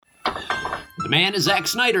The man is Zack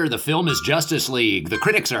Snyder, the film is Justice League, the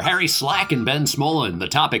critics are Harry Slack and Ben Smolin, the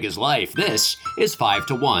topic is life. This is 5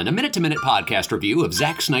 to 1, a minute-to-minute podcast review of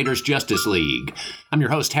Zack Snyder's Justice League. I'm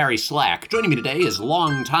your host, Harry Slack. Joining me today is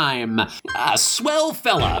longtime swell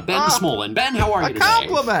fella, Ben Smolin. Ben, how are you today? A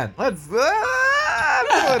compliment! I'm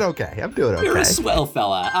doing okay. You're a swell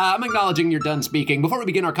fella. I'm acknowledging you're done speaking. Before we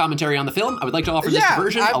begin our commentary on the film, I would like to offer this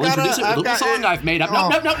diversion. I'll introduce it with a little song I've made up.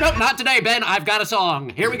 Nope, not today, Ben. I've got a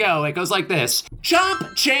song. Here we go. It goes like this.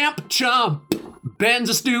 Chump, champ, chump. Ben's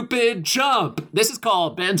a stupid chump. This is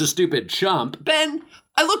called Ben's a stupid chump. Ben,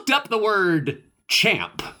 I looked up the word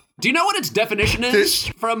champ. Do you know what its definition is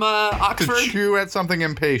from Oxford? To chew at something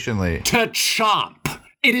impatiently. To chomp.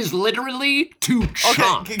 It is literally to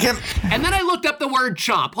chomp. Okay, and then I looked up the word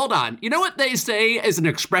chomp. Hold on. You know what they say is an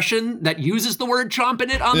expression that uses the word chomp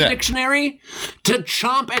in it on the dictionary? To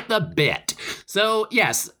chomp at the bit. So,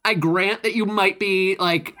 yes, I grant that you might be,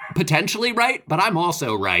 potentially right, but I'm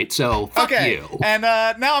also right, so fuck you. And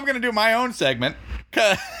now I'm going to do my own segment.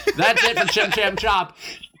 That's it for Chimp Champ Chomp.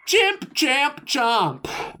 Chimp, champ, chomp.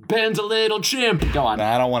 Ben's a little chimp. Go on.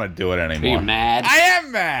 I don't want to do it anymore. Are you mad? I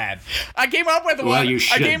am mad. I came up with one. Well, you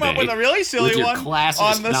should I came up with a really silly one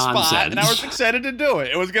on the spot, and I was excited to do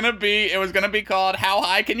it. It was gonna be called "How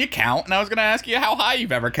High Can You Count?" and I was gonna ask you how high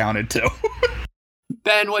you've ever counted to.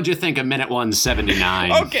 Ben, what'd you think of minute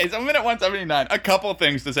 179? Okay, so minute 179. A couple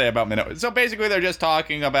things to say about minute. So basically, they're just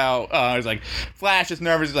talking about. It's like Flash is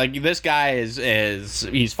nervous. It's like this guy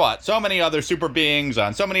he's fought so many other super beings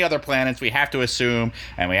on so many other planets. We have to assume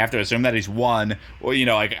that he's won. Well,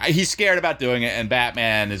 he's scared about doing it. And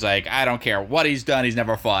Batman is like, I don't care what he's done. He's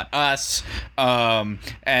never fought us. And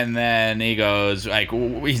then he goes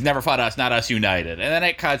he's never fought us, not us united. And then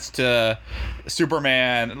it cuts to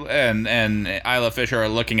Superman and Isla Fisher are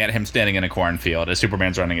looking at him standing in a cornfield as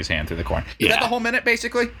Superman's running his hand through the corn. Is that the whole minute,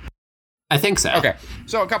 basically? I think so. Okay,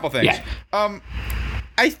 so a couple things. Yeah.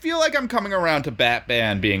 I feel like I'm coming around to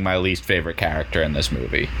Batman being my least favorite character in this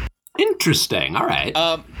movie. Interesting. All right.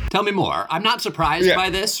 Tell me more. I'm not surprised by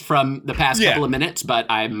this from the past couple of minutes, but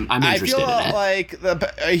I'm interested in it. I feel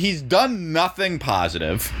like he's done nothing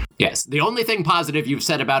positive. Yes. The only thing positive you've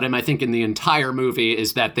said about him, I think, in the entire movie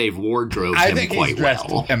is that they've wardrobed him quite well. I think he's dressed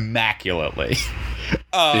immaculately.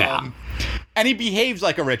 And he behaves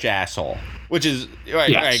like a rich asshole, which is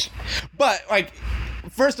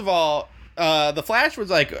first of all, the Flash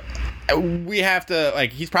was we have to,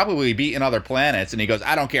 he's probably beaten other planets, and he goes,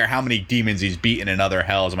 I don't care how many demons he's beaten in other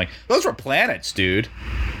hells. I'm like, those were planets, dude.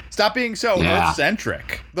 Stop being so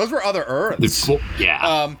Earth-centric. Those were other Earths.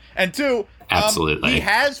 And two, absolutely. He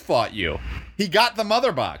has fought you. He got the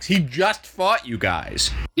mother box. He just fought you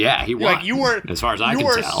guys. Yeah, he won. As far as I can tell.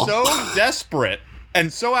 You were so desperate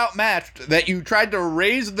and so outmatched that you tried to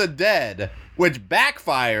raise the dead, which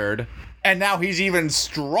backfired, and now he's even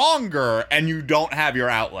stronger, and you don't have your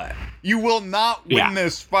outlet. You will not win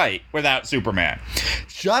this fight without Superman.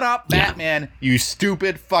 Shut up, Batman, you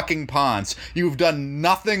stupid fucking ponce. You've done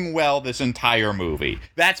nothing well this entire movie.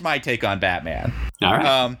 That's my take on Batman. All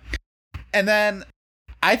right. And then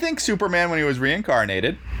I think Superman, when he was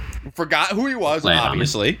reincarnated, forgot who he was,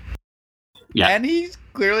 obviously. Yeah. And he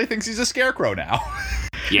clearly thinks he's a scarecrow now.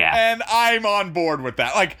 Yeah. And I'm on board with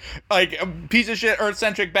that. Like piece of shit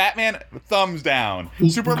Earth-centric Batman, thumbs down.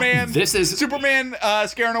 Superman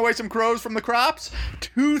scaring away some crows from the crops,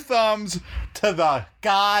 2 thumbs to the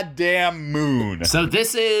goddamn moon. So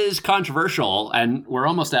this is controversial, and we're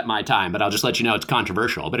almost at my time, but I'll just let you know it's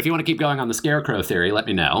controversial. But if you want to keep going on the scarecrow theory, let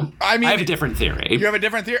me know. I have a different theory. You have a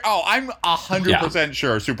different theory? Oh, I'm 100%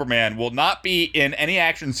 sure Superman will not be in any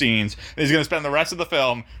action scenes. He's going to spend the rest of the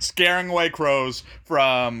film scaring away crows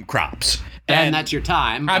from crops. And that's your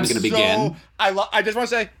time. I'm going to begin. I just want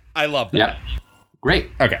to say, I love that. Yep. Great.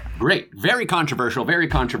 Okay. Great. Very controversial. Very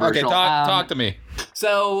controversial. Okay, talk to me.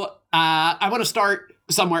 So I want to start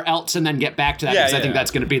somewhere else and then get back to that because I think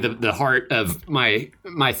that's going to be the heart of my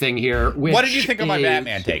thing here. What did you think of my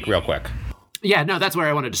Batman take, real quick? Yeah, no, that's where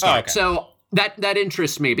I wanted to start. Oh, okay. So that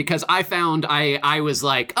interests me because I found I was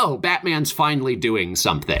like, oh, Batman's finally doing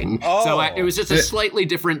something. Oh. So it was just a slightly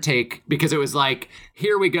different take because it was like,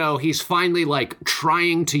 here we go. He's finally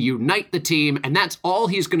trying to unite the team. And that's all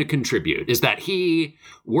he's going to contribute is that he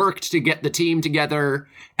worked to get the team together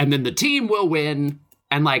and then the team will win.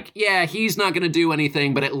 And he's not going to do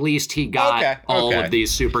anything, but at least he got all of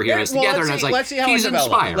these superheroes together. And I was like, let's see how he's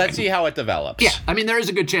inspiring. Let's see how it develops. Yeah, I mean, there is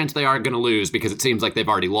a good chance they are going to lose because it seems like they've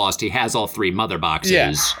already lost. He has all 3 mother boxes.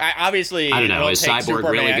 Yeah, obviously, I don't know. Is Cyborg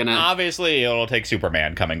really going to? Obviously, it'll take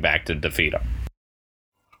Superman coming back to defeat him.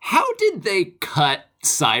 How did they cut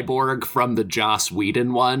Cyborg from the Joss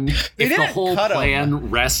Whedon one. If the whole plan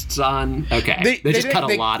rests on... Okay, they just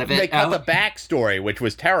cut a lot of it. They cut the backstory, which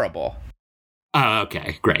was terrible. Oh,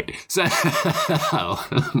 okay, great. So,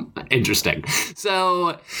 interesting.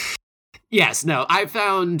 So... Yes, no, I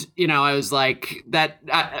found, I was like, that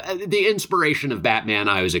the inspiration of Batman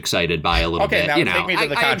I was excited by a little bit. Okay, now take me to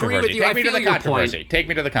the controversy. Take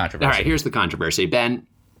me to the controversy. All right, here's the controversy. Ben,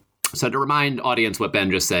 so to remind audience what Ben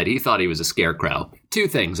just said, he thought he was a scarecrow. Two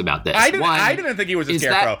things about this. I didn't think he was a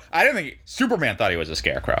scarecrow. I didn't think Superman thought he was a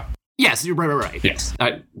scarecrow. Yes, you're right. Yes.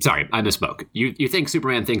 Sorry, I misspoke. You think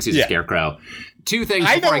Superman thinks he's a scarecrow. Two things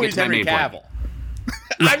before I get to my main point.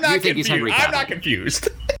 I'm not confused.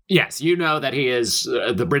 Yes, you know that he is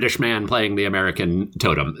the British man playing the American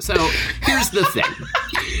totem. So here's the thing.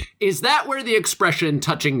 Is that where the expression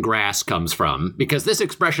touching grass comes from? Because this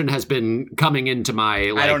expression has been coming into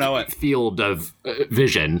my field of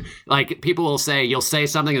vision. Like, people will say, you'll say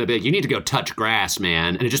something and they'll be like, you need to go touch grass,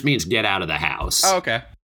 man. And it just means get out of the house. Oh, okay.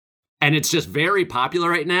 And it's just very popular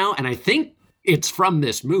right now. And I think it's from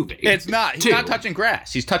this movie. It's not. He's not touching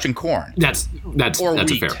grass. He's touching corn. That's a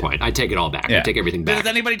fair point. I take it all back. Yeah. I take everything back. Does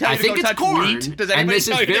anybody tell you to go touch wheat? Does anybody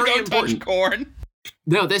tell you to go touch corn?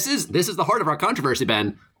 No, this is the heart of our controversy,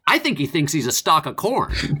 Ben. I think he thinks he's a stalk of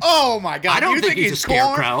corn. Oh, my God. I don't think he's a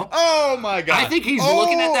scarecrow. Oh, my God. I think he's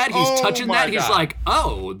looking at that. He's touching that. God. He's like,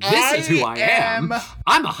 oh, this is who I am.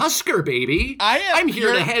 I'm a husker, baby. I'm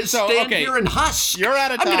here to stand here and husk. You're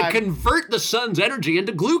out of time. I'm going to convert the sun's energy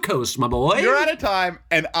into glucose, my boy. You're out of time,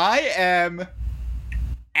 and I am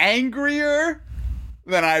angrier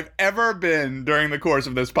than I've ever been during the course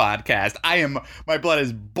of this podcast. My blood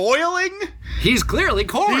is boiling. He's clearly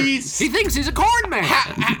corn. He thinks he's a corn man.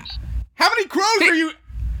 How many crows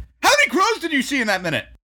did you see in that minute?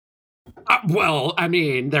 Well, I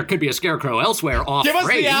mean, there could be a scarecrow elsewhere off frame. Give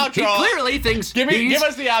us the outro. He clearly thinks Give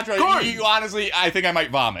us the outro. You honestly, I think I might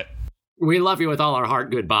vomit. We love you with all our heart.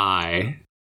 Goodbye.